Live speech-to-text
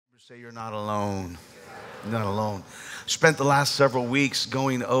Say you're not alone. You're not alone. Spent the last several weeks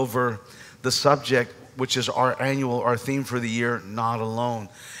going over the subject, which is our theme for the year, not alone.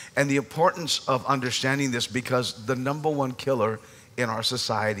 And the importance of understanding this, because the number one killer in our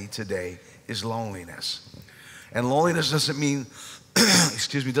society today is loneliness. And loneliness doesn't mean,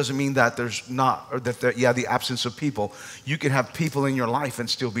 doesn't mean that there's not, or that the absence of people. You can have people in your life and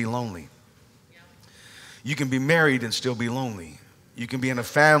still be lonely. You can be married and still be lonely. You can be in a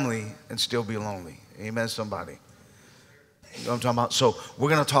family and still be lonely. Amen, somebody. You know what I'm talking about? So we're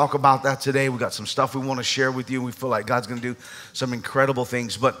going to talk about that today. We got some stuff we want to share with you. We feel like God's going to do some incredible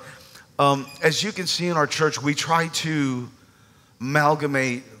things. But as you can see in our church, we try to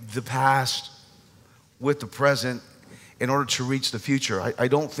amalgamate the past with the present in order to reach the future. I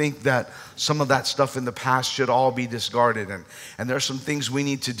don't think that some of that stuff in the past should all be discarded. And there's some things we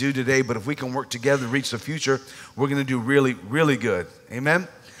need to do today, but if we can work together to reach the future, we're going to do really, really good. Amen?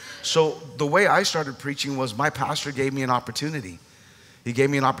 So the way I started preaching was my pastor gave me an opportunity. He gave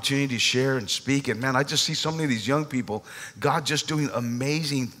me an opportunity to share and speak. And man, I just see so many of these young people, God just doing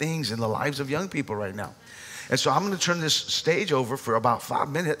amazing things in the lives of young people right now. And so I'm going to turn this stage over for about 5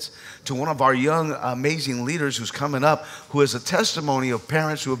 minutes to one of our young, amazing leaders who's coming up, who has a testimony of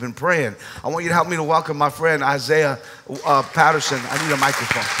parents who have been praying. I want you to help me to welcome my friend, Isaiah Patterson. I need a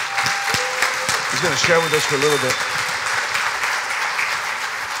microphone. He's going to share with us for a little bit.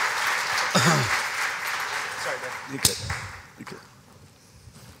 Sorry, man. You good. You good.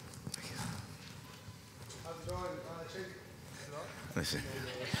 How's it going, Chick? Let me see.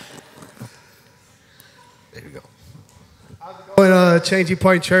 There you go. How's it going, Changing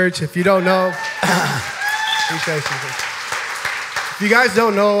Pointe Church? If you don't know, appreciate you. If you guys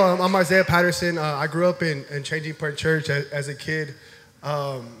don't know, I'm Isaiah Patterson. I grew up in Changing Pointe Church as a kid.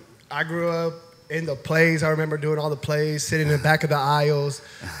 I grew up in the plays. I remember doing all the plays, sitting in the back of the aisles,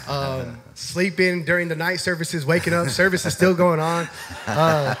 sleeping during the night services, waking up. Service is still going on.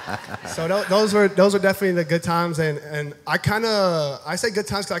 So those were definitely the good times. And I say good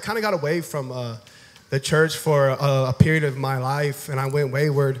times because I kind of got away from the church for a period of my life, and I went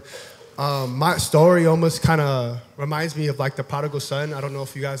wayward. My story almost kind of reminds me of like the prodigal son. I don't know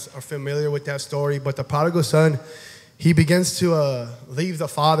if you guys are familiar with that story, but the prodigal son, he begins to leave the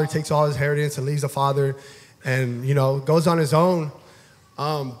father, takes all his inheritance and leaves the father, and goes on his own.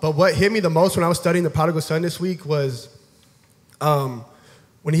 But what hit me the most when I was studying the prodigal son this week was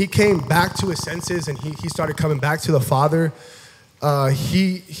when he came back to his senses and he started coming back to the father.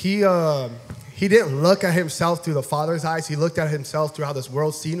 He didn't look at himself through the Father's eyes. He looked at himself through how this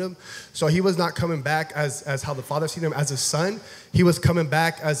world seen him. So he was not coming back as how the Father seen him as a son. He was coming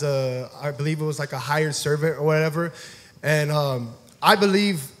back as I believe it was like a hired servant or whatever. And I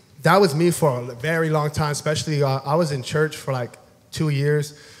believe that was me for a very long time, especially I was in church for like 2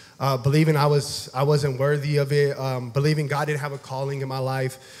 years, believing I wasn't worthy of it, believing God didn't have a calling in my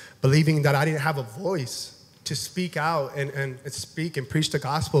life, believing that I didn't have a voice to speak out and speak and preach the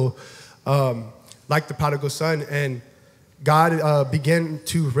gospel. Like the prodigal son, and God began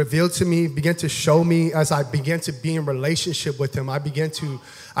to reveal to me, began to show me as I began to be in relationship with him. I began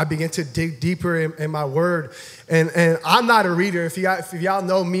to dig deeper in my word, and I'm not a reader. If y'all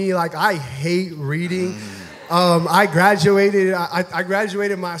know me, like I hate reading. I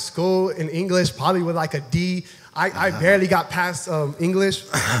graduated my school in English probably with like a D. I barely got past English,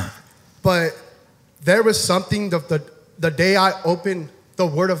 but there was something the day I opened the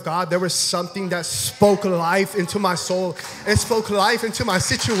word of God, there was something that spoke life into my soul. It spoke life into my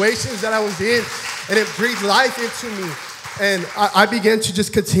situations that I was in, and it breathed life into me. And I began to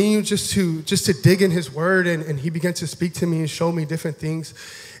just continue just to dig in his word, and he began to speak to me and show me different things.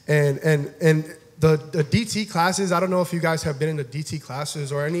 And the DT classes, I don't know if you guys have been in the DT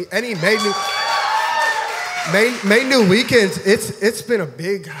classes or any May New weekends, it's been a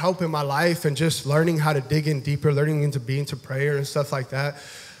big help in my life, and just learning how to dig in deeper, learning into being to prayer and stuff like that.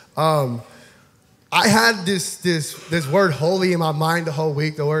 I had this word holy in my mind the whole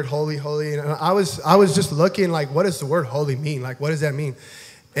week, the word holy, and I was just looking like, what does the word holy mean? Like, what does that mean?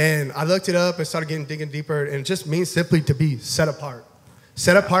 And I looked it up and started digging deeper, and it just means simply to be set apart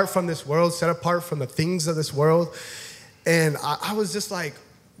from this world, set apart from the things of this world. And I was just like,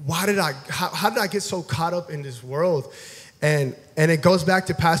 how did I get so caught up in this world? And it goes back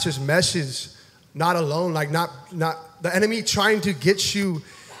to Pastor's message, not alone, like not the enemy trying to get you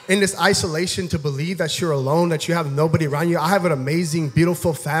in this isolation to believe that you're alone, that you have nobody around you. I have an amazing,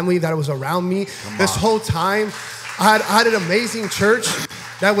 beautiful family that was around me this whole time. I had an amazing church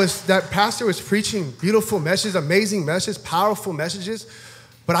that pastor was preaching beautiful messages, amazing messages, powerful messages.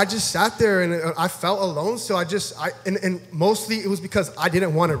 But I just sat there and I felt alone. So and mostly it was because I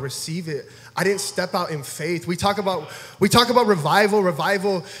didn't want to receive it. I didn't step out in faith. We talk about revival.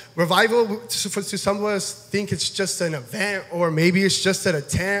 Revival to some of us think it's just an event, or maybe it's just at a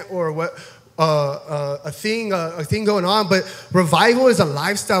tent or what. A thing going on, but revival is a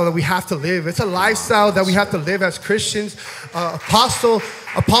lifestyle that we have to live. It's a lifestyle that we have to live as Christians. Apostle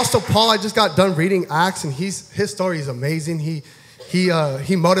Paul, I just got done reading Acts, and his story is amazing. He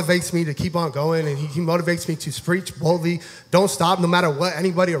motivates me to keep on going, and he motivates me to preach boldly. Don't stop, no matter what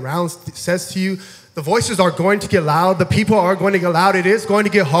anybody around says to you. The voices are going to get loud. The people are going to get loud. It is going to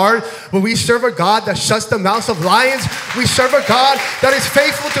get hard. But we serve a God that shuts the mouths of lions. We serve a God that is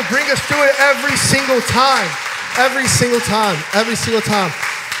faithful to bring us through it every single time. Every single time. Every single time.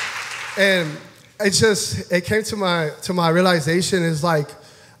 And it came to my realization is like,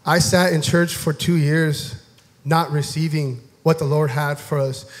 I sat in church for 2 years not receiving what the Lord had for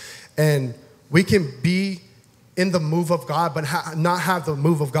us. And we can be in the move of God, but not have the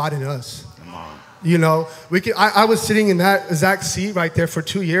move of God in us. You know, I was sitting in that exact seat right there for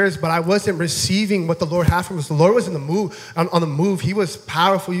 2 years, but I wasn't receiving what the Lord had from us. The Lord was in the move, on the move. He was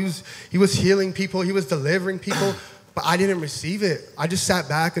powerful. He was healing people. He was delivering people, but I didn't receive it. I just sat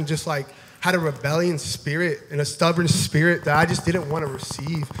back and just like had a rebellion spirit and a stubborn spirit that I just didn't want to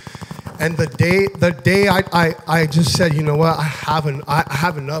receive. And the day I just said, you know what, I have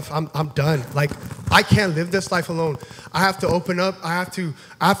enough. I'm done. Like, I can't live this life alone. I have to open up. I have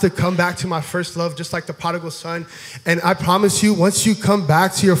to come back to my first love, just like the prodigal son. And I promise you, once you come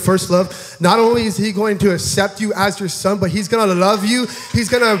back to your first love, not only is he going to accept you as your son, but he's going to love you. He's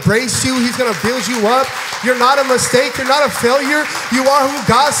going to embrace you. He's going to build you up. You're not a mistake. You're not a failure. You are who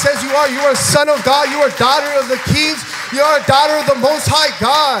God says you are. You are a son of God. You are a daughter of the kings. You are a daughter of the Most High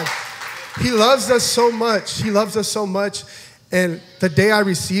God. He loves us so much. He loves us so much. And the day I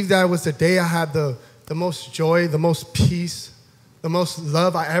received that was the day I had the most joy, the most peace, the most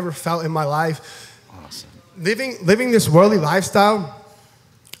love I ever felt in my life. Awesome. Living this worldly lifestyle,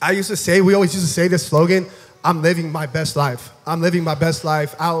 we always used to say this slogan, I'm living my best life. I'm living my best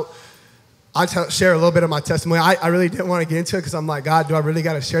life out. I'll share a little bit of my testimony. I really didn't want to get into it because I'm like, God, do I really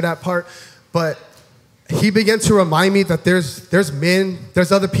got to share that part? But he began to remind me that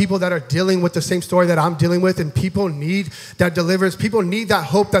there's other people that are dealing with the same story that I'm dealing with, and people need that deliverance. People need that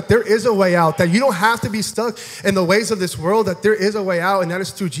hope that there is a way out, that you don't have to be stuck in the ways of this world, that there is a way out, and that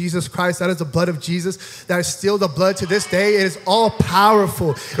is through Jesus Christ. That is the blood of Jesus. That is still the blood to this day. It is all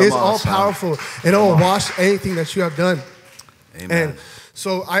powerful. It is all powerful, and it will wash anything that you have done. Amen. And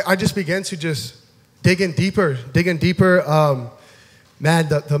so I just began to just dig in deeper. Man,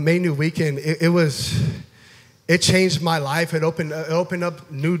 the May New Weekend, it changed my life. It opened up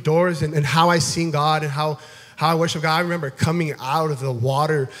new doors and how I seen God and how I worship God. I remember coming out of the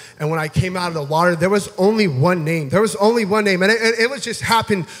water, and when I came out of the water, there was only one name. There was only one name, and it was just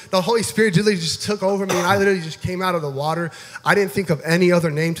happened. The Holy Spirit literally just took over me, and I literally just came out of the water. I didn't think of any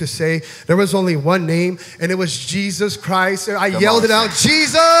other name to say. There was only one name, and it was Jesus Christ. I yelled it out,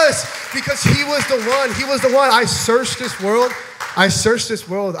 Jesus, because He was the one. He was the one. I searched this world. I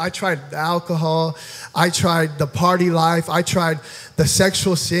tried the alcohol. I tried the party life. I tried the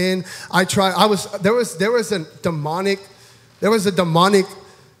sexual sin. There was a demonic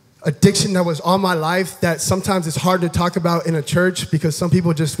addiction that was on my life that sometimes it's hard to talk about in a church, because some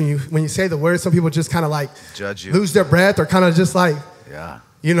people just, when you say the word, some people just kind of like judge you, lose their breath, or kind of just like,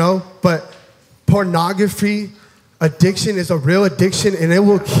 you know, but pornography addiction is a real addiction, and it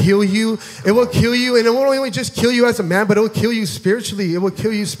will kill you. It will kill you, and it won't only just kill you as a man, but it will kill you spiritually. It will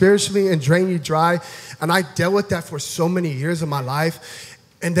kill you spiritually and drain you dry. And I dealt with that for so many years of my life.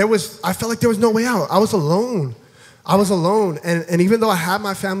 And I felt like there was no way out. I was alone. And even though I had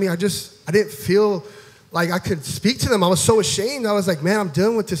my family, I didn't feel like I could speak to them. I was so ashamed. I was like, man, I'm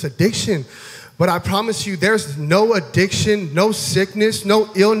dealing with this addiction. But I promise you, there's no addiction, no sickness, no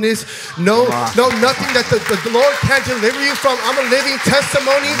illness, no nothing that the Lord can't deliver you from. I'm a living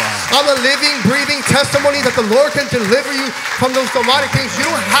testimony. I'm a living, breathing testimony that the Lord can deliver you from those demonic things. You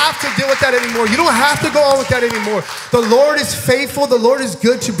don't have to deal with that anymore. You don't have to go on with that anymore. The Lord is faithful. The Lord is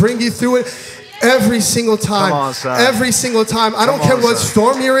good to bring you through it. Every single time. Come on, son. Every single time. I don't care what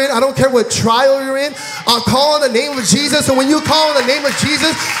storm you're in. I don't care what trial you're in. I'll call on the name of Jesus. And when you call on the name of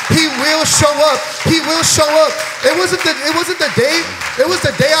Jesus, He will show up. He will show up. It was the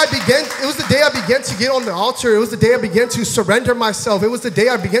day I began to get on the altar. It was the day I began to surrender myself. It was the day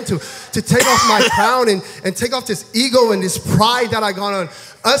I began to take off my crown and take off this ego and this pride that I got on.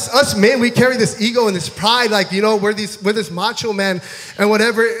 Us men, we carry this ego and this pride, like, you know, we're this macho man and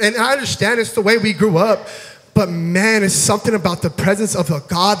whatever. And I understand it's the way we grew up. But man, it's something about the presence of a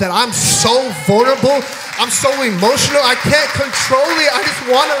God that I'm so vulnerable. I'm so emotional. I can't control it. I just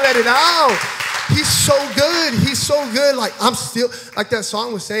want to let it out. He's so good. He's so good. Like, I'm still, like that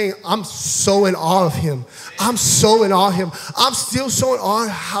song was saying, I'm so in awe of him. I'm so in awe of him. I'm still so in awe of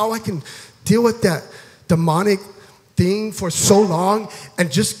how I can deal with that demonic thing for so long and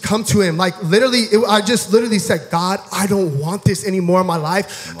just come to him. Like literally, I just literally said, God, I don't want this anymore in my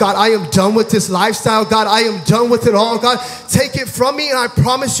life. God, I am done with this lifestyle. God, I am done with it all. God, take it from me. And I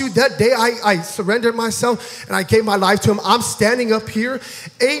promise you that day I surrendered myself and I gave my life to him. I'm standing up here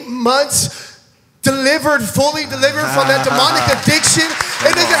 8 months fully delivered from that demonic addiction.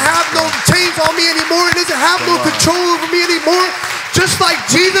 It doesn't have no chains on me anymore. It doesn't have no control over me anymore. Just like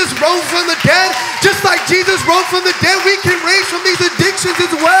Jesus rose from the dead, we can raise from these addictions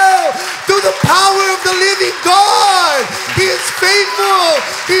as well. Through the power of the living God. He is faithful.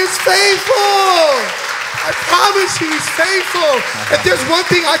 He is faithful. I promise you, he's faithful. If there's one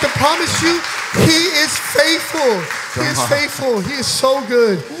thing I can promise you, he is faithful. He is faithful. He is so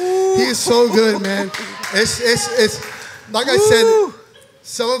good. He is so good, man. It's like I said,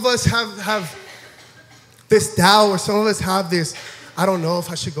 some of us have this doubt, or some of us have this, I don't know if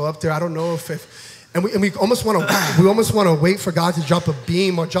I should go up there. I don't know and we almost want to wait for God to drop a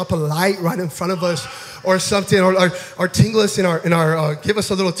beam or drop a light right in front of us or something, or tingle us in our give us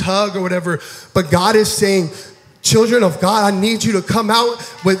a little tug or whatever. But God is saying, children of God, I need you to come out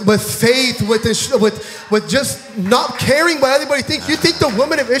with faith, with just not caring what anybody thinks. You think the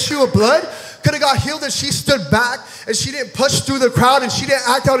woman of issue of blood could have got healed and she stood back and she didn't push through the crowd and she didn't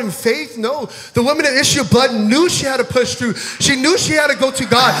act out in faith? No. The woman of issue of blood knew she had to push through. She knew she had to go to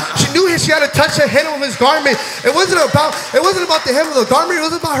God. She knew she had to touch the hem of his garment. It wasn't about the hem of the garment. It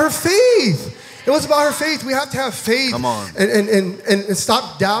was about her faith. It was about her faith. We have to have faith. Come on. And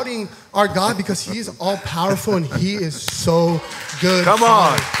stop doubting our God, because he is all powerful and he is so good. Come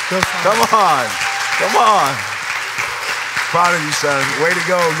on. Come on. Come on. Proud of you, son. Way to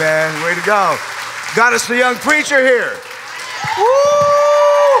go, man. Way to go. Got us a young preacher here.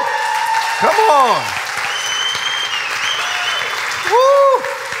 Woo! Come on. Woo!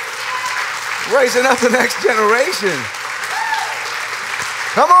 Raising up the next generation.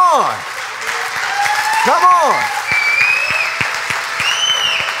 Come on. Come on.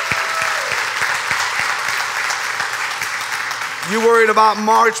 You worried about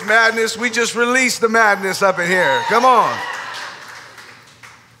March Madness? We just released the madness up in here. Come on.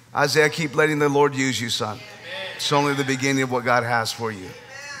 Isaiah, keep letting the Lord use you, son. Amen. It's only the beginning of what God has for you.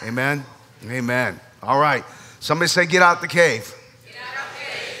 Amen? Amen. All right. Somebody say, get out the cave. Get out the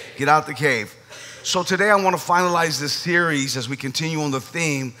cave. Get out the cave. So today I want to finalize this series as we continue on the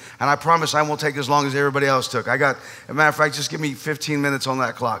theme, and I promise I won't take as long as everybody else took. As a matter of fact, just give me 15 minutes on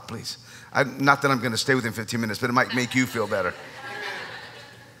that clock, please. Not that I'm going to stay within 15 minutes, but it might make you feel better.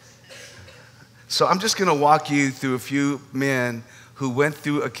 So I'm just going to walk you through a few men who went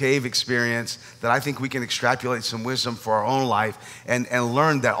through a cave experience that I think we can extrapolate some wisdom for our own life and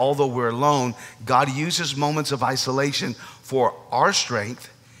learn that although we're alone, God uses moments of isolation for our strength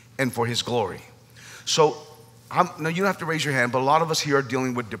and for his glory. So, no, you don't have to raise your hand, but a lot of us here are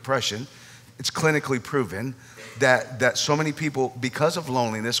dealing with depression. It's clinically proven that so many people, because of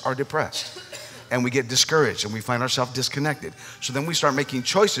loneliness, are depressed. And we get discouraged and we find ourselves disconnected. So then we start making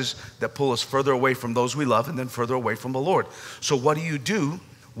choices that pull us further away from those we love and then further away from the Lord. So what do you do?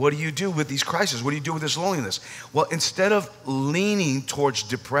 What do you do with these crises? What do you do with this loneliness? Well, instead of leaning towards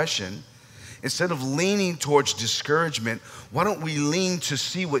depression, instead of leaning towards discouragement, why don't we lean to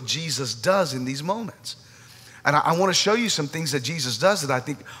see what Jesus does in these moments? And I want to show you some things that Jesus does that I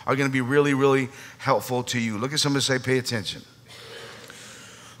think are going to be really, really helpful to you. Look at somebody and say, pay attention.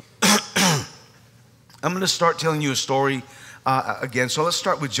 I'm going to start telling you a story again. So let's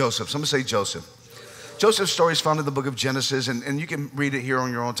start with Joseph. Somebody say Joseph. Joseph's story is found in the book of Genesis, and you can read it here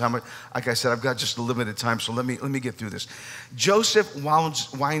on your own time. But like I said, I've got just a limited time, so let me get through this. Joseph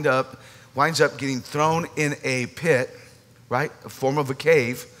winds up getting thrown in a pit, right, a form of a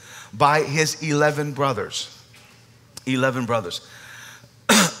cave, by his 11 brothers. 11 brothers.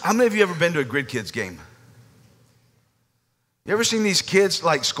 How many of you ever been to a Grid Kids game? You ever seen these kids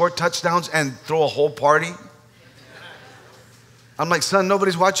like score touchdowns and throw a whole party? I'm like, son,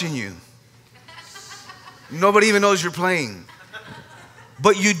 nobody's watching you. Nobody even knows you're playing.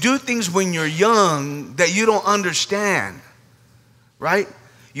 But you do things when you're young that you don't understand, right?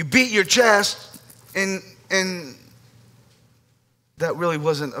 You beat your chest and that really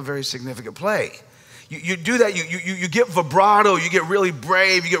wasn't a very significant play. You do that, you get vibrato, you get really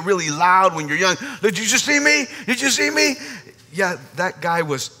brave, you get really loud when you're young. Did you just see me? Did you see me? Yeah, that guy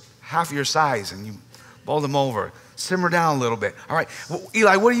was half your size and you Bowl them over. Simmer down a little bit. All right, well,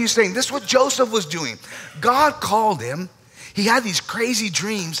 Eli, what are you saying? This is what Joseph was doing. God called him. He had these crazy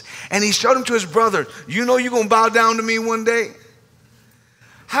dreams, and he showed them to his brother. You know you're going to bow down to me one day?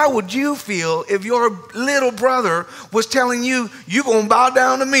 How would you feel if your little brother was telling you, you're going to bow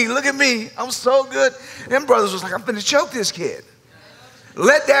down to me? Look at me. I'm so good. Them brothers was like, I'm going to choke this kid.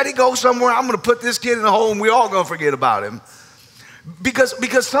 Let daddy go somewhere. I'm going to put this kid in a hole, and we all going to forget about him.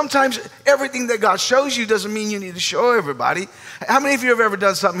 Because sometimes everything that God shows you doesn't mean you need to show everybody. How many of you have ever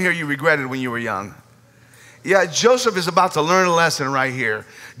done something here you regretted when you were young? Yeah, Joseph is about to learn a lesson right here.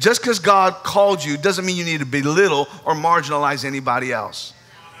 Just because God called you doesn't mean you need to belittle or marginalize anybody else.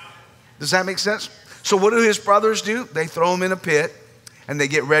 Does that make sense? So what do his brothers do? They throw him in a pit and they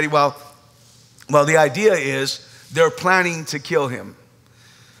get ready. Well, the idea is they're planning to kill him.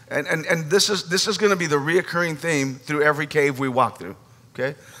 And this is going to be the reoccurring theme through every cave we walk through,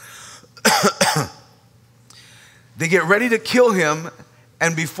 okay? They get ready to kill him,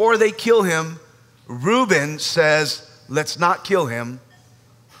 and before they kill him, Reuben says, let's not kill him.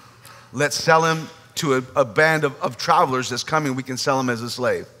 Let's sell him to a band of travelers that's coming. We can sell him as a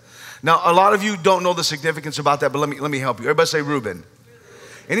slave. Now, a lot of you don't know the significance about that, but let me help you. Everybody say Reuben.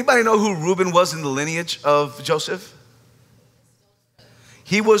 Anybody know who Reuben was in the lineage of Joseph?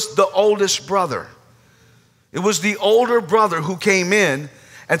 He was the oldest brother. It was the older brother who came in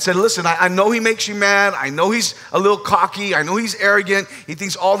and said, listen, I know he makes you mad. I know he's a little cocky. I know he's arrogant. He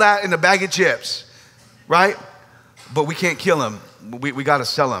thinks all that in a bag of chips, right? But we can't kill him. We got to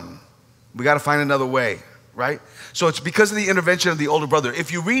sell him. We got to find another way, right? So it's because of the intervention of the older brother.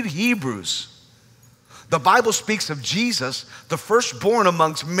 If you read Hebrews, the Bible speaks of Jesus, the firstborn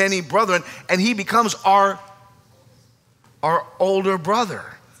amongst many brethren, and he becomes our older brother.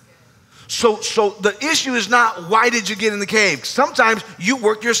 So the issue is not why did you get in the cave? Sometimes you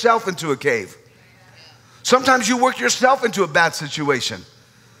work yourself into a cave. Sometimes you work yourself into a bad situation.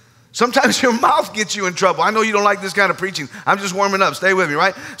 Sometimes your mouth gets you in trouble. I know you don't like this kind of preaching. I'm just warming up. Stay with me,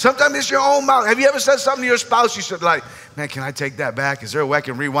 right? Sometimes it's your own mouth. Have you ever said something to your spouse you should like, man, can I take that back? Is there a way I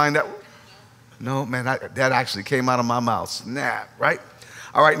can rewind that? No, man, that actually came out of my mouth. Snap, right?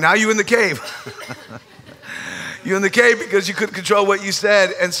 All right, now you're in the cave. You're in the cave because you couldn't control what you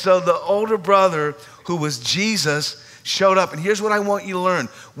said. And so the older brother, who was Jesus, showed up. And here's what I want you to learn.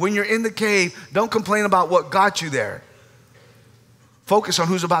 When you're in the cave, don't complain about what got you there. Focus on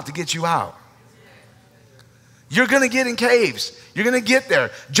who's about to get you out. You're going to get in caves. You're going to get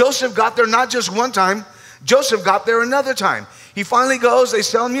there. Joseph got there not just one time. Joseph got there another time. He finally goes. They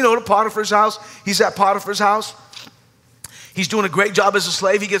sell him, to Potiphar's house. He's at Potiphar's house. He's doing a great job as a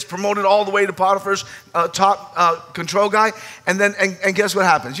slave. He gets promoted all the way to Potiphar's top control guy. And guess what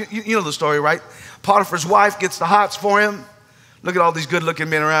happens? You know the story, right? Potiphar's wife gets the hots for him. Look at all these good-looking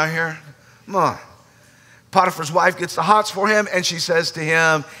men around here. Come on. Potiphar's wife gets the hots for him, and she says to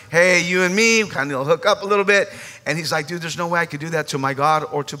him, hey, you and me, kind of hook up a little bit. And he's like, dude, there's no way I could do that to my God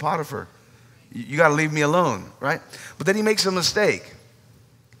or to Potiphar. You got to leave me alone, right? But then he makes a mistake.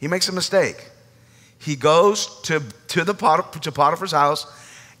 He makes a mistake. He goes to Potiphar's house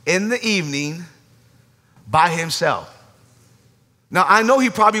in the evening by himself. Now, I know he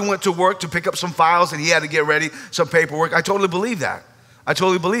probably went to work to pick up some files and he had to get ready, some paperwork. I totally believe that.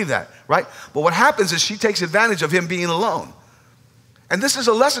 Right? But what happens is she takes advantage of him being alone. And this is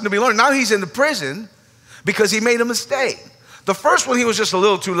a lesson to be learned. Now he's in the prison because he made a mistake. The first one, he was just a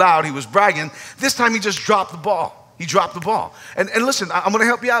little too loud. He was bragging. This time he just dropped the ball. He dropped the ball. And listen, I'm going to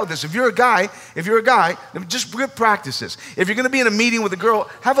help you out with this. If you're a guy, just good practices. If you're going to be in a meeting with a girl,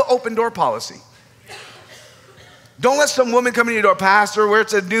 have an open door policy. Don't let some woman come in your door, pastor, where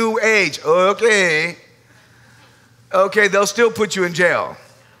it's a new age. Okay, they'll still put you in jail.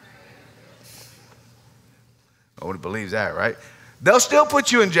 Nobody believes that, right? They'll still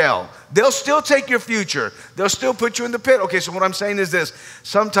put you in jail. They'll still take your future. They'll still put you in the pit. Okay, so what I'm saying is this.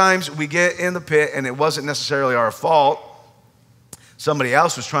 Sometimes we get in the pit and it wasn't necessarily our fault. Somebody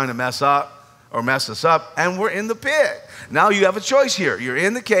else was trying to mess us up, and we're in the pit. Now you have a choice here. You're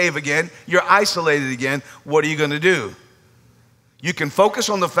in the cave again. You're isolated again. What are you going to do? You can focus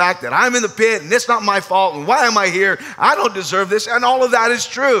on the fact that I'm in the pit and it's not my fault, and why am I here? I don't deserve this, and all of that is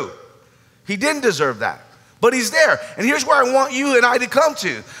true. He didn't deserve that. But he's there. And here's where I want you and I to come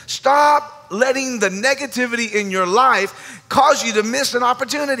to. Stop letting the negativity in your life cause you to miss an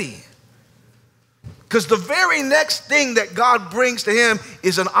opportunity. Because the very next thing that God brings to him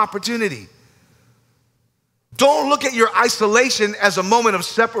is an opportunity. Don't look at your isolation as a moment of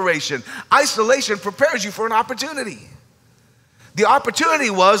separation. Isolation prepares you for an opportunity. The opportunity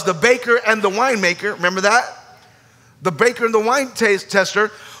was the baker and the winemaker. Remember that? The baker and the wine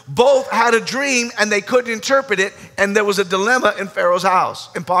tester Both had a dream and they couldn't interpret it, and there was a dilemma in Pharaoh's house.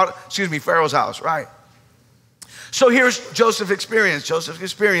 Pharaoh's house, right? So here's Joseph's experience. Joseph's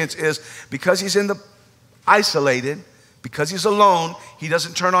experience is because he's isolated, because he's alone, he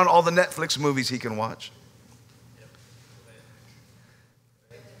doesn't turn on all the Netflix movies he can watch.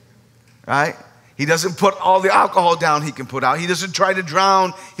 Right? He doesn't put all the alcohol down he can put out. He doesn't try to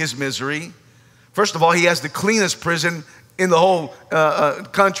drown his misery. First of all, he has the cleanest prison in the whole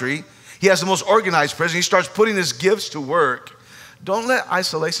country. He has the most organized prison. He starts putting his gifts to work. Don't let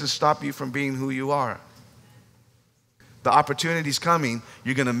isolation stop you from being who you are. The opportunity's coming.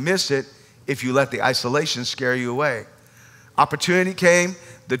 You're going to miss it if you let the isolation scare you away. Opportunity came.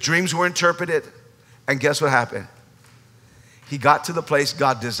 The dreams were interpreted. And guess what happened? He got to the place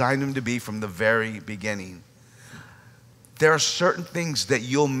God designed him to be from the very beginning. There are certain things that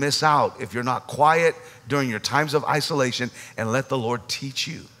you'll miss out if you're not quiet during your times of isolation and let the Lord teach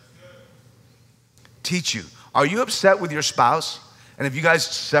you. Teach you. Are you upset with your spouse? And if you guys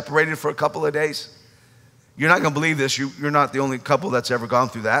separated for a couple of days, you're not going to believe this. You're not the only couple that's ever gone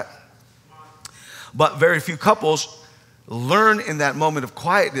through that. But very few couples learn in that moment of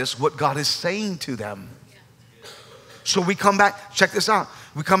quietness what God is saying to them. So we come back, check this out.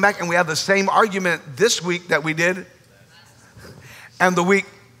 We come back and we have the same argument this week that we did, and the week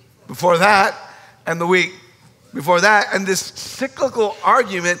before that, and the week before that. And this cyclical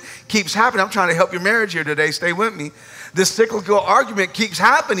argument keeps happening. I'm trying to help your marriage here today. Stay with me. This cyclical argument keeps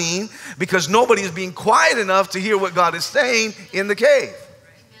happening because nobody is being quiet enough to hear what God is saying in the cave.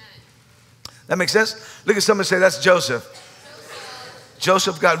 That makes sense? Look at someone say, that's Joseph.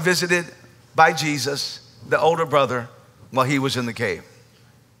 Joseph got visited by Jesus, the older brother, while he was in the cave.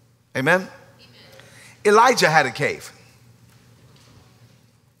 Amen? Elijah had a cave.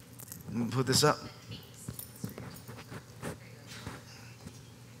 Let me put this up.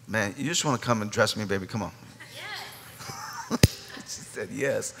 Man, you just want to come and dress me, baby. Come on. She said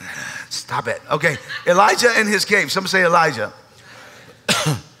yes. Stop it. Okay, Elijah in his cave. Some say Elijah.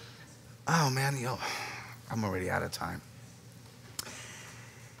 Oh, man, I'm already out of time.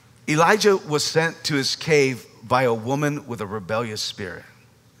 Elijah was sent to his cave by a woman with a rebellious spirit.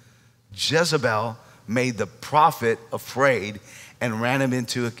 Jezebel made the prophet afraid and ran him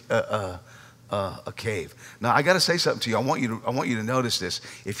into a cave. Now, I got to say something to you. I want you to notice this.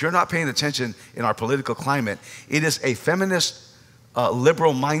 If you're not paying attention in our political climate, it is a feminist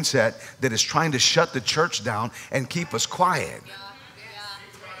liberal mindset that is trying to shut the church down and keep us quiet.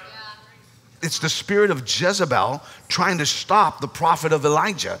 It's the spirit of Jezebel trying to stop the prophet of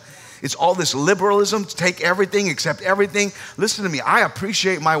Elijah. It's all this liberalism, take everything, accept everything. Listen to me, I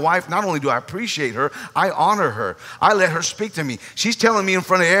appreciate my wife. Not only do I appreciate her, I honor her. I let her speak to me. She's telling me in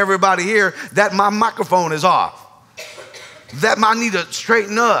front of everybody here that my microphone is off, that I need to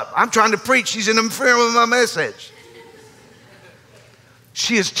straighten up. I'm trying to preach. She's interfering with my message.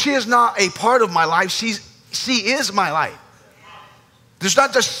 She is not a part of my life. She is my life. There's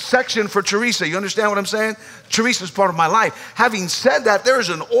not just section for Teresa. You understand what I'm saying? Teresa's part of my life. Having said that, there is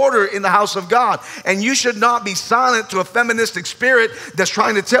an order in the house of God, and you should not be silent to a feministic spirit that's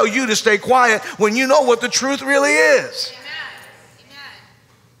trying to tell you to stay quiet when you know what the truth really is. Amen.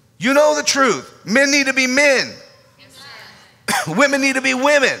 You know the truth. Men need to be men. Women need to be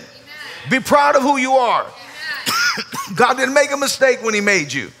women. Amen. Be proud of who you are. God didn't make a mistake when he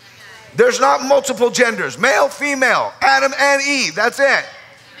made you. There's not multiple genders, male, female, Adam and Eve, that's it.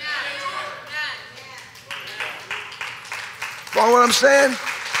 Follow what I'm saying?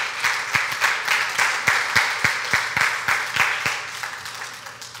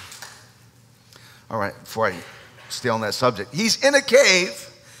 All right, before I stay on that subject. He's in a cave,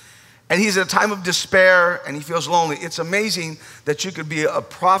 and he's in a time of despair, and he feels lonely. It's amazing that you could be a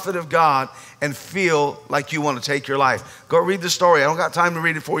prophet of God and feel like you want to take your life. Go read the story. I don't got time to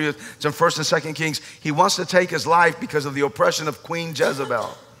read it for you. It's in 1st and 2nd Kings. He wants to take his life because of the oppression of Queen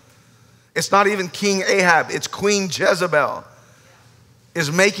Jezebel. It's not even King Ahab. It's Queen Jezebel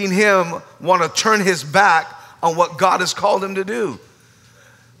is making him want to turn his back on what God has called him to do.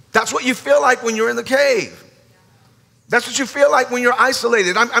 That's what you feel like when you're in the cave. That's what you feel like when you're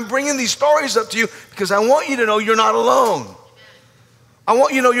isolated. I'm bringing these stories up to you because I want you to know you're not alone. I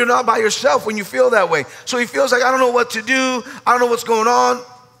want you to know you're not by yourself when you feel that way. So he feels like, I don't know what to do. I don't know what's going on.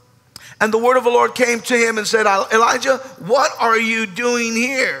 And the word of the Lord came to him and said, Elijah, what are you doing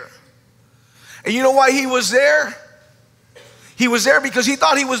here? And you know why he was there? He was there because he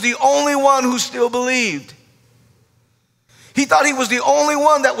thought he was the only one who still believed. He thought he was the only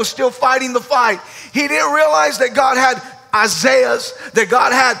one that was still fighting the fight. He didn't realize that God had Isaiahs, that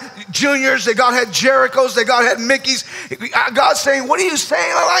God had Juniors, that God had Jerichos, that God had Mickeys. God's saying, what are you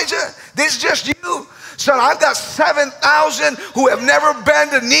saying, Elijah? This is just you. Son, I've got 7,000 who have never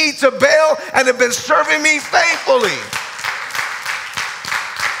bent a knee to Baal and have been serving me faithfully.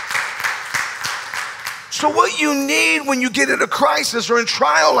 So what you need when you get in a crisis or in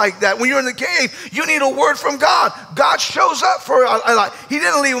trial like that, when you're in the cave, you need a word from God. God shows up for Elijah. He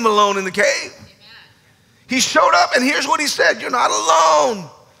didn't leave him alone in the cave. He showed up, and here's what he said. You're not alone.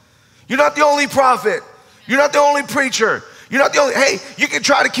 You're not the only prophet. You're not the only preacher. You're not the only, hey, you can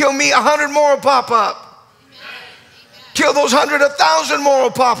try to kill me, 100 more will pop up. Kill those 100, 1,000 more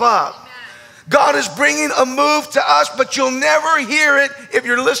will pop up. God is bringing a move to us, but you'll never hear it if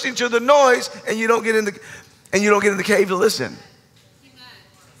you're listening to the noise and you don't get in the cave to listen.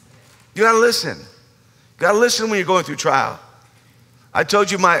 You gotta listen. You gotta listen when you're going through trial. I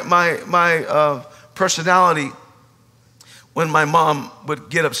told you my personality. When my mom would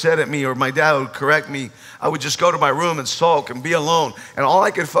get upset at me or my dad would correct me, I would just go to my room and sulk and be alone. And all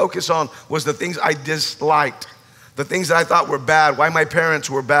I could focus on was the things I disliked. The things that I thought were bad, why my parents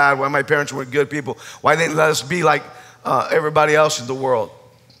were bad, why my parents weren't good people, why they didn't let us be like everybody else in the world.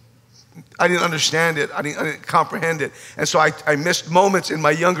 I didn't understand it. I didn't comprehend it. And so I missed moments in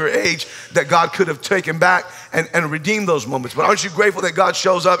my younger age that God could have taken back and redeemed those moments. But aren't you grateful that God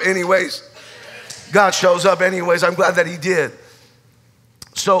shows up anyways? God shows up anyways. I'm glad that he did.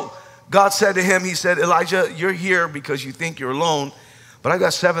 So God said to him, he said, Elijah, you're here because you think you're alone, but I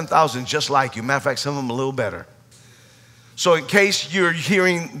got 7,000 just like you. Matter of fact, some of them a little better. So in case you're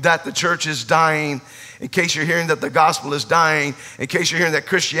hearing that the church is dying, in case you're hearing that the gospel is dying, in case you're hearing that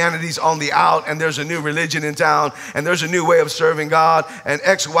Christianity's on the out and there's a new religion in town and there's a new way of serving God and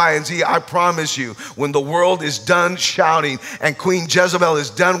X, Y, and Z, I promise you, when the world is done shouting and Queen Jezebel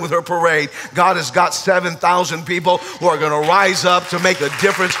is done with her parade, God has got 7,000 people who are going to rise up to make a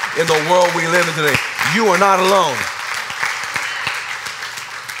difference in the world we live in today. You are not alone.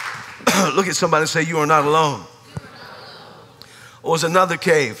 Look at somebody and say, you are not alone. It was another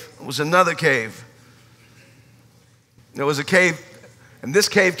cave. It was another cave. There was a cave, and this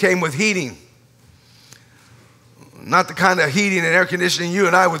cave came with heating. Not the kind of heating and air conditioning you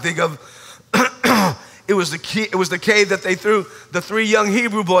and I would think of. It was the cave that they threw the 3 young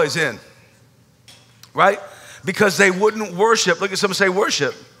Hebrew boys in, right? Because they wouldn't worship. Look at someone say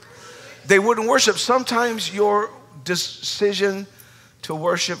worship. They wouldn't worship. Sometimes your decision to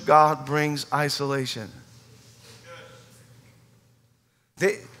worship God brings isolation.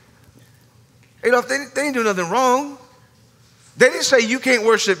 They didn't do nothing wrong. They didn't say you can't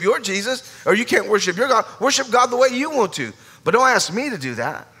worship your Jesus or you can't worship your God. Worship God the way you want to. But don't ask me to do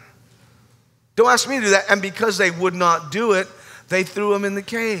that. Don't ask me to do that. And because they would not do it, they threw him in the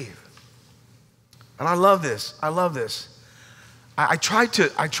cave. And I love this. I love this. I tried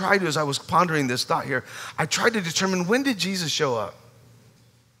to, as I was pondering this thought here, I tried to determine, when did Jesus show up?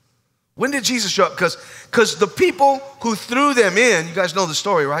 When did Jesus show up? Because the people who threw them in, you guys know the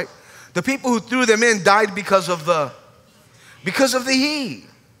story, right? The people who threw them in died because of the heat.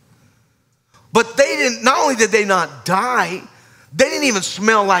 But they didn't, not only did they not die, they didn't even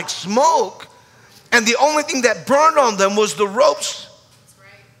smell like smoke. And the only thing that burned on them was the ropes.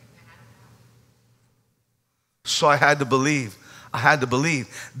 So I had to believe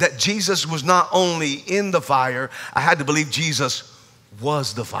that Jesus was not only in the fire, I had to believe Jesus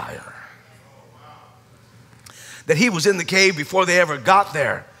was the fire. That he was in the cave before they ever got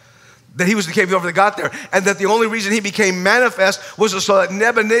there. That he was in the cave before they got there. And that the only reason he became manifest was so that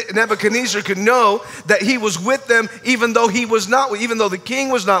Nebuchadnezzar could know that he was with them, even though he was not, even though the king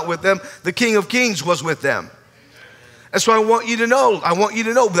was not with them, the King of Kings was with them. And so I want you to know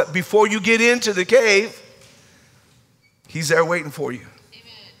that before you get into the cave, he's there waiting for you.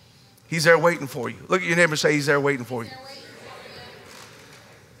 Amen. He's there waiting for you. Look at your neighbor and say, he's there waiting for you.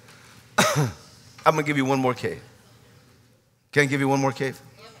 I'm going to give you one more cave. Can I give you one more cave?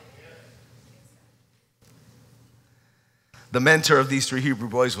 The mentor of these 3 Hebrew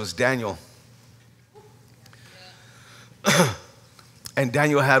boys was Daniel. And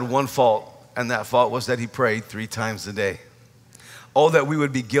Daniel had one fault, and that fault was that he prayed 3 times a day. Oh, that we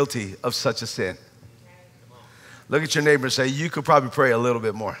would be guilty of such a sin. Look at your neighbor and say, you could probably pray a little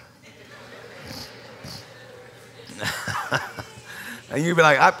bit more. And you'd be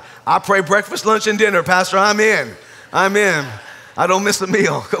like, I pray breakfast, lunch, and dinner, Pastor. I'm in. I don't miss a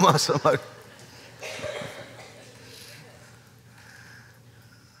meal. Come on, somebody.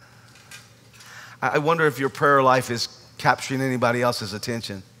 I wonder if your prayer life is capturing anybody else's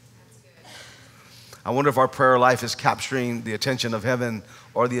attention. I wonder if our prayer life is capturing the attention of heaven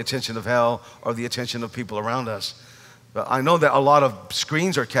or the attention of hell or the attention of people around us. I know that a lot of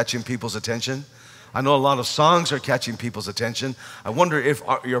screens are catching people's attention. I know a lot of songs are catching people's attention. I wonder if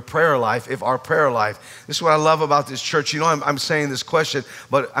our prayer life, this is what I love about this church. You know, I'm saying this question,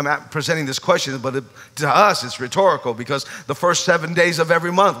 but I'm presenting this question, but to us it's rhetorical, because the first 7 days of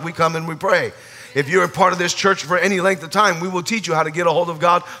every month we come and we pray. If you're a part of this church for any length of time, we will teach you how to get a hold of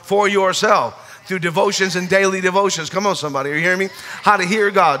God for yourself through devotions and daily devotions. Come on, somebody, are you hearing me? How to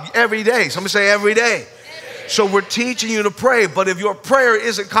hear God every day. Somebody say every day. So we're teaching you to pray, but if your prayer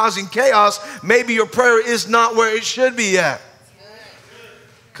isn't causing chaos, maybe your prayer is not where it should be at.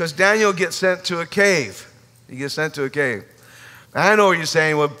 Because Daniel gets sent to a cave. He gets sent to a cave. I know what you're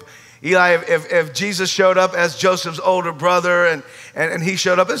saying. Well, Eli, if Jesus showed up as Joseph's older brother and he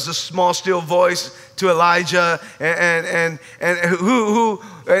showed up as the small, still voice to Elijah and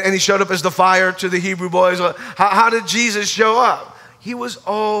he showed up as the fire to the Hebrew boys, how did Jesus show up? He was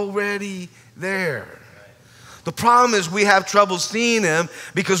already there. The problem is we have trouble seeing him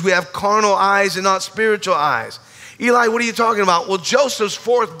because we have carnal eyes and not spiritual eyes. Eli, what are you talking about? Well, Joseph's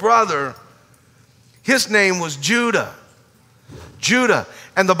fourth brother, his name was Judah. Judah.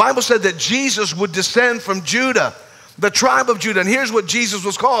 And the Bible said that Jesus would descend from Judah, the tribe of Judah. And here's what Jesus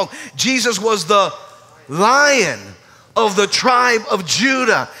was called. Jesus was the Lion of the tribe of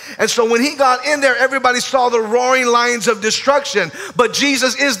Judah. And so when he got in there, everybody saw the roaring lions of destruction. But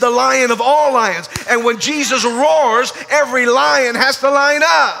Jesus is the Lion of all lions. And when Jesus roars, every lion has to line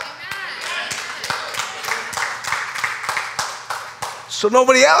up. So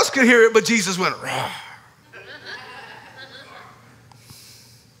nobody else could hear it, but Jesus went, roar.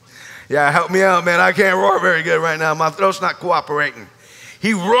 Yeah, help me out, man. I can't roar very good right now. My throat's not cooperating.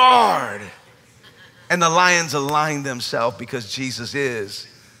 He roared. And the lions aligned themselves because Jesus is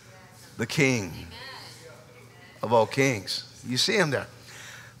the King of all kings. You see him there.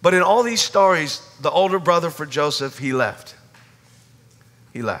 But in all these stories, the older brother for Joseph, he left.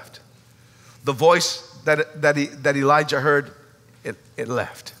 He left. The voice that Elijah heard, it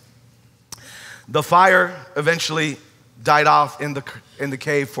left. The fire eventually died off in the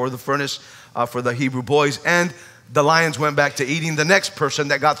cave for the furnace for the Hebrew boys, and the lions went back to eating the next person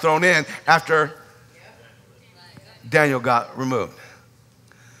that got thrown in after Daniel got removed.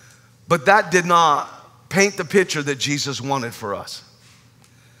 But that did not paint the picture that Jesus wanted for us.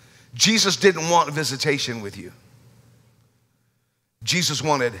 Jesus didn't want visitation with you. Jesus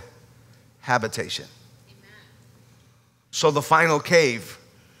wanted habitation. So the final cave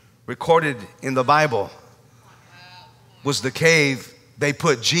recorded in the Bible was the cave they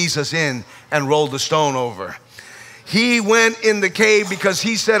put Jesus in and rolled the stone over. He went in the cave because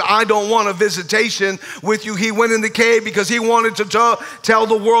he said, I don't want a visitation with you. He went in the cave because he wanted to tell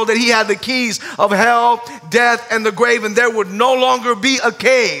the world that he had the keys of hell, death, and the grave, and there would no longer be a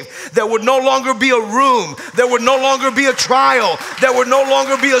cave. There would no longer be a room. There would no longer be a trial. There would no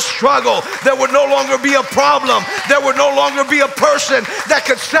longer be a struggle. There would no longer be a problem. There would no longer be a person that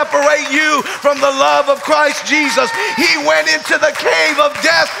could separate you from the love of Christ Jesus. He went into the cave of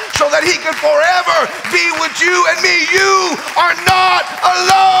death so that he could forever be with you and me. You are not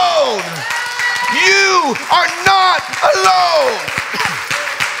alone. You are not alone.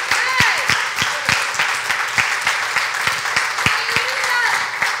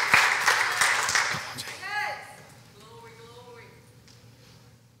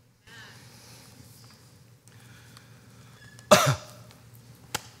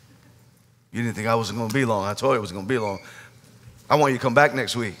 You didn't think I wasn't going to be long. I told you it was going to be long. I want you to come back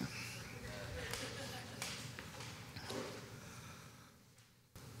next week.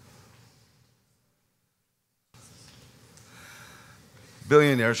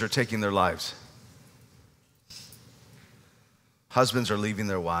 Billionaires are taking their lives. Husbands are leaving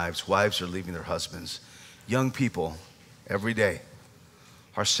their wives. Wives are leaving their husbands. Young people every day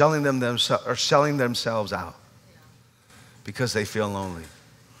are selling themselves out because they feel lonely.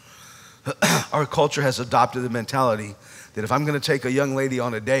 Our culture has adopted the mentality that if I'm going to take a young lady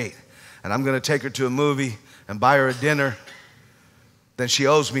on a date and I'm going to take her to a movie and buy her a dinner, then she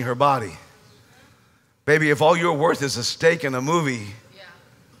owes me her body. Baby, if all you're worth is a steak and a movie,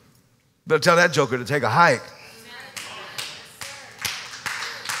 better tell that joker to take a hike.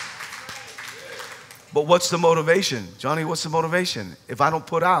 But what's the motivation? Johnny, what's the motivation? If I don't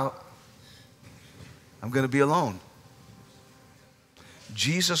put out, I'm going to be alone.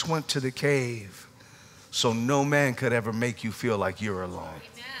 Jesus went to the cave so no man could ever make you feel like you're alone.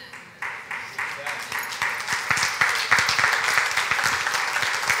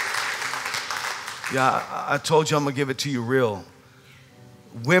 Yeah, I told you I'm going to give it to you real.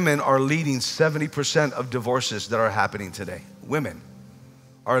 Women are leading 70% of divorces that are happening today. Women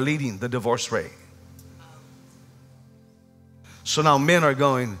are leading the divorce rate. So now men are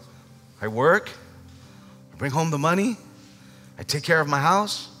going, I work, I bring home the money, I take care of my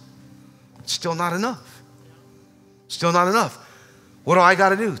house. It's still not enough. Still not enough. What do I got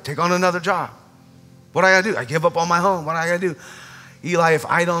to do? Take on another job. What do I got to do? I give up on my home. What do I got to do? Eli, if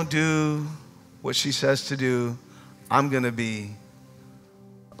I don't do what she says to do, I'm going to be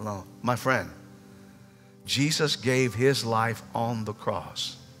alone. My friend, Jesus gave his life on the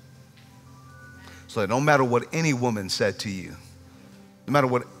cross. So that no matter what any woman said to you, no matter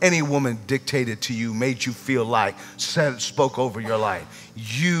what any woman dictated to you, made you feel like, spoke over your life,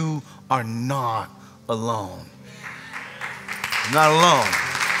 you are not alone. Not alone.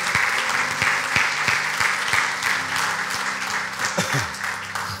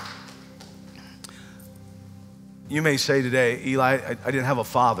 You may say today, Eli, I didn't have a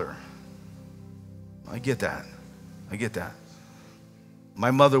father. I get that. I get that.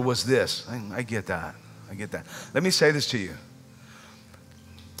 My mother was this. I get that. I get that. Let me say this to you.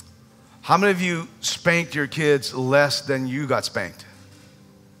 How many of you spanked your kids less than you got spanked?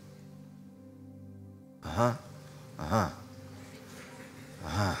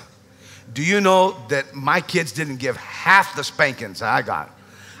 Do you know that my kids didn't give half the spankings I got?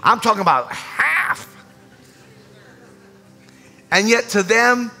 I'm talking about half. And yet to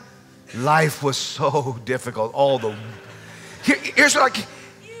them, life was so difficult. Here's what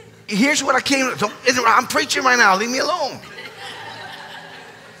I came to, I'm preaching right now, leave me alone.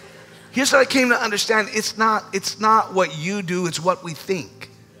 Here's what I came to understand. It's not what you do, it's what we think.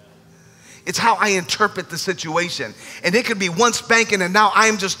 It's how I interpret the situation. And it could be one spanking and now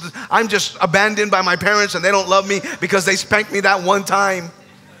I'm just abandoned by my parents and they don't love me because they spanked me that one time.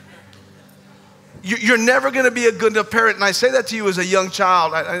 You're never going to be a good enough parent. And I say that to you as a young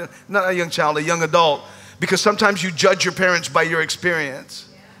child, not a young child, a young adult, because sometimes you judge your parents by your experience.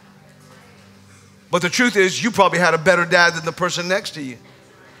 But the truth is, you probably had a better dad than the person next to you.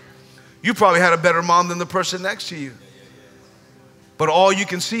 You probably had a better mom than the person next to you. But all you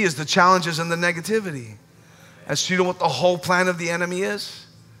can see is the challenges and the negativity. And so you know what the whole plan of the enemy is?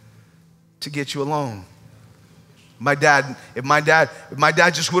 To get you alone. If my dad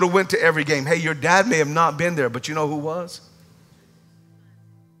just would have went to every game. Hey, your dad may have not been there, but you know who was?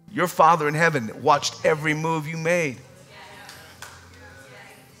 Your Father in heaven watched every move you made.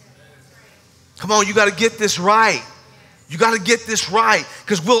 Come on, you got to get this right. You got to get this right,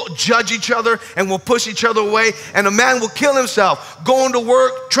 because we'll judge each other and we'll push each other away, and a man will kill himself going to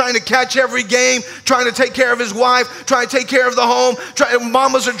work, trying to catch every game, trying to take care of his wife, trying to take care of the home.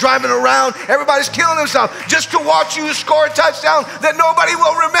 Mamas are driving around. Everybody's killing himself just to watch you score a touchdown that nobody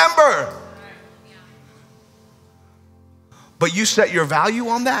will remember. But you set your value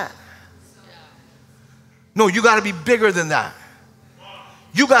on that? No, you got to be bigger than that.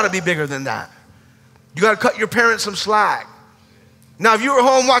 You got to be bigger than that. You got to cut your parents some slack. Now, if you were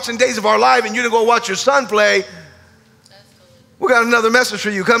home watching Days of Our Life and you didn't go watch your son play, we got another message for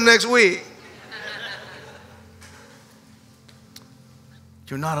you. Come next week.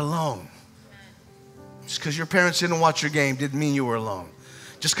 You're not alone. Just because your parents didn't watch your game didn't mean you were alone.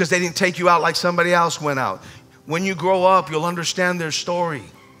 Just because they didn't take you out like somebody else went out. When you grow up, you'll understand their story.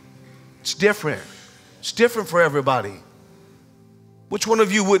 It's different. It's different for everybody. Which one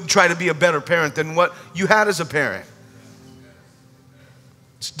of you would try to be a better parent than what you had as a parent?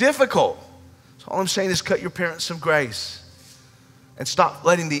 It's difficult. So all I'm saying is cut your parents some grace and stop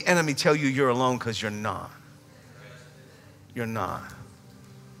letting the enemy tell you you're alone, because you're not. You're not.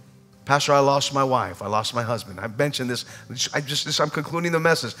 Pastor, I lost my wife. I lost my husband. I've mentioned this. I'm concluding the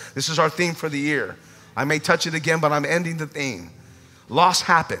message. This is our theme for the year. I may touch it again, but I'm ending the theme. Loss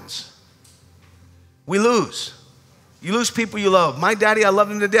happens. We lose. You lose people you love. My daddy, I love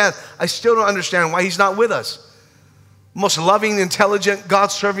him to death. I still don't understand why he's not with us. Most loving, intelligent,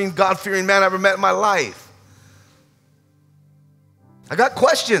 God-serving, God-fearing man I ever met in my life. I got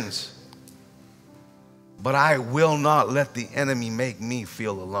questions. But I will not let the enemy make me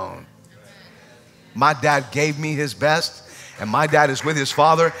feel alone. My dad gave me his best, and my dad is with his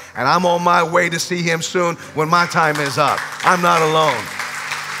father, and I'm on my way to see him soon when my time is up. I'm not alone.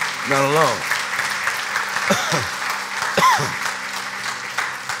 Not alone.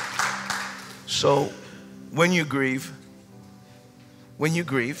 So, when you grieve, what do you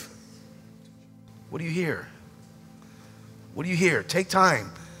hear? What do you hear? Take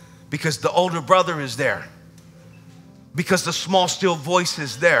time, because the older brother is there, because the small still voice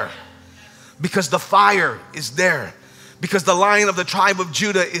is there, because the fire is there, because the Lion of the tribe of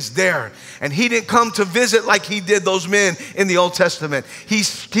Judah is there. And he didn't come to visit like he did those men in the Old Testament.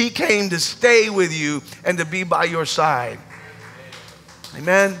 He came to stay with you and to be by your side.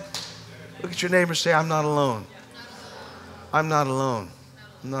 Amen. Look at your neighbor and say, I'm not alone. I'm not alone.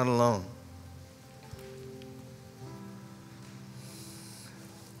 I'm not alone.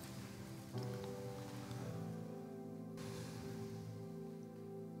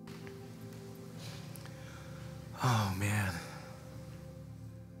 Oh, man.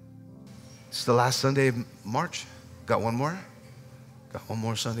 It's the last Sunday of March. Got one more? Got one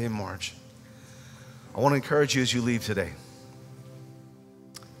more Sunday in March. I want to encourage you as you leave today.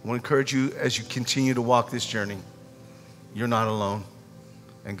 I want to encourage you as you continue to walk this journey. You're not alone,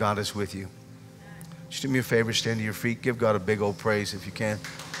 and God is with you. Just do me a favor, stand to your feet. Give God a big old praise if you can.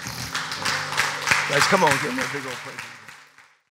 Guys, come on, give him a big old praise.